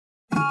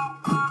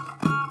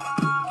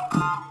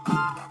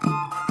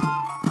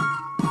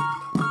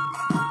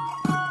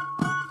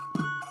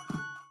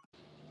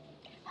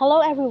Hello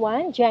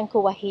everyone, Jeng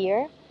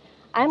here.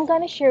 I'm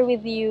gonna share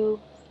with you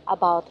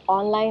about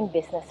online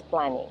business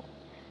planning.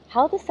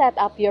 How to set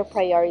up your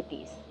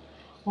priorities.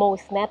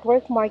 Most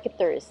network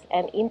marketers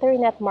and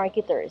internet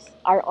marketers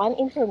are on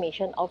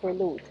information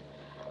overload,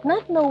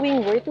 not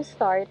knowing where to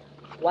start,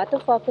 what to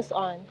focus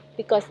on,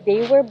 because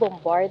they were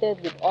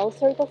bombarded with all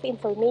sorts of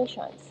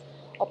informations,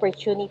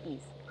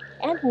 opportunities,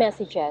 and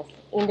messages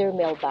in their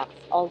mailbox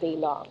all day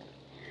long.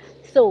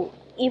 So,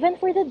 even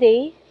for the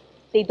day,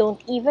 they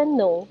don't even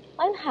know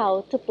on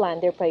how to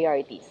plan their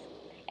priorities.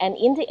 And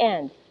in the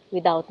end,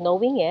 without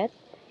knowing it,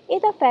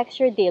 it affects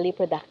your daily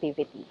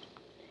productivity.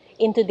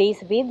 In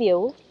today's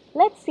video,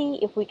 let's see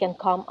if we can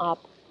come up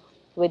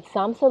with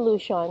some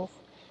solutions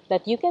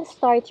that you can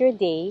start your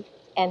day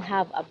and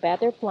have a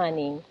better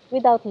planning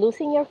without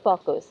losing your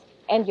focus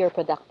and your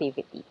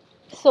productivity.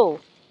 So,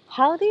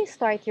 how do you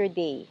start your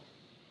day?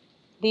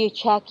 Do you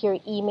check your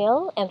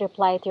email and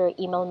reply to your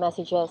email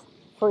messages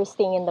first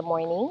thing in the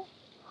morning?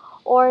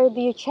 Or do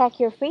you check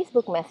your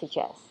Facebook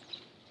messages?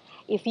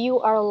 If you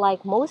are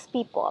like most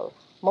people,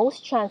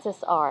 most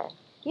chances are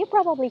you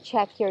probably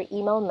check your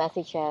email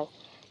messages,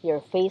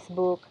 your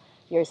Facebook,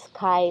 your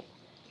Skype,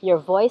 your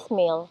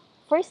voicemail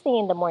first thing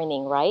in the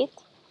morning, right?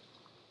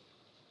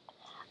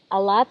 A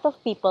lot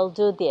of people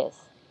do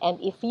this, and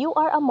if you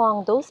are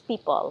among those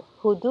people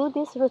who do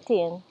this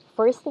routine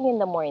first thing in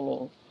the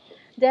morning,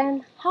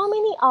 then how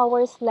many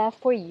hours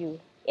left for you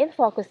in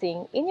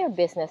focusing in your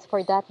business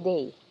for that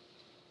day?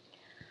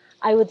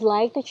 I would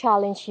like to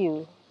challenge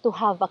you to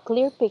have a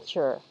clear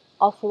picture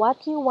of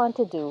what you want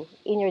to do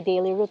in your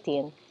daily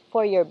routine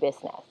for your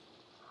business.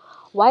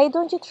 Why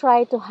don't you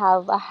try to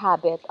have a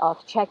habit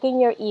of checking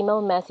your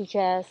email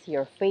messages,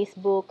 your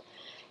Facebook,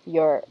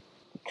 your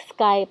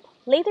Skype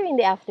later in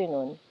the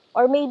afternoon,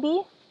 or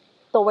maybe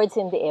towards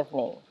in the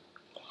evening?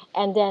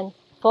 And then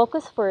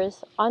focus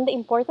first on the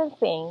important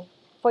thing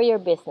for your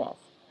business,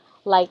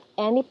 like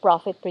any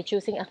profit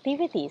producing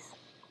activities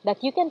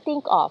that you can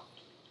think of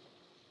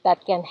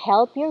that can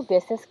help your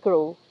business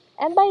grow,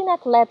 and by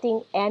not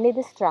letting any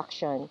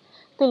distraction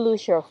to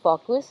lose your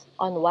focus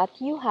on what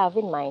you have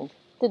in mind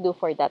to do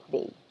for that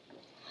day.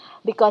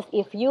 Because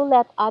if you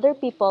let other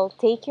people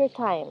take your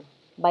time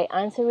by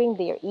answering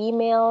their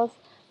emails,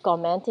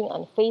 commenting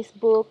on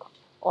Facebook,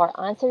 or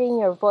answering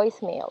your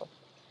voicemail,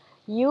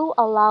 you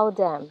allow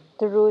them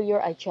to rule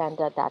your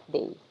agenda that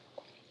day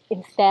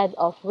instead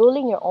of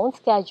ruling your own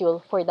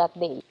schedule for that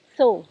day.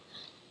 So,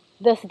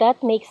 does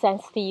that make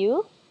sense to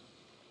you?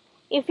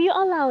 If you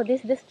allow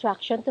this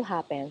distraction to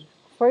happen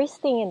first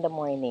thing in the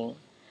morning,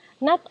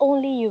 not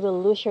only you will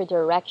lose your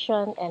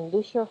direction and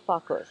lose your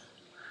focus,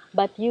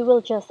 but you will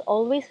just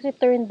always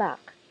return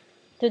back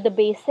to the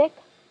basic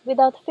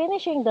without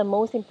finishing the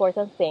most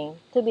important thing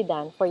to be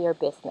done for your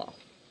business.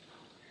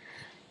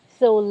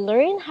 So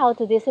learn how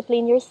to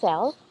discipline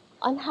yourself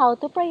on how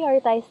to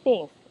prioritize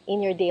things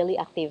in your daily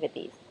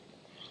activities.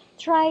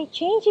 Try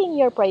changing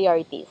your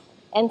priorities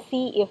and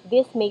see if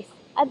this makes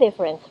a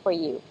difference for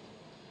you.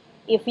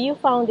 If you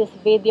found this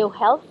video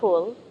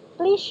helpful,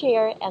 please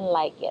share and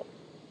like it.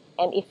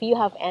 And if you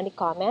have any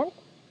comment,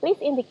 please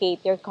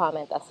indicate your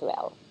comment as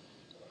well.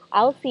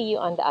 I'll see you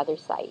on the other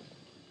side.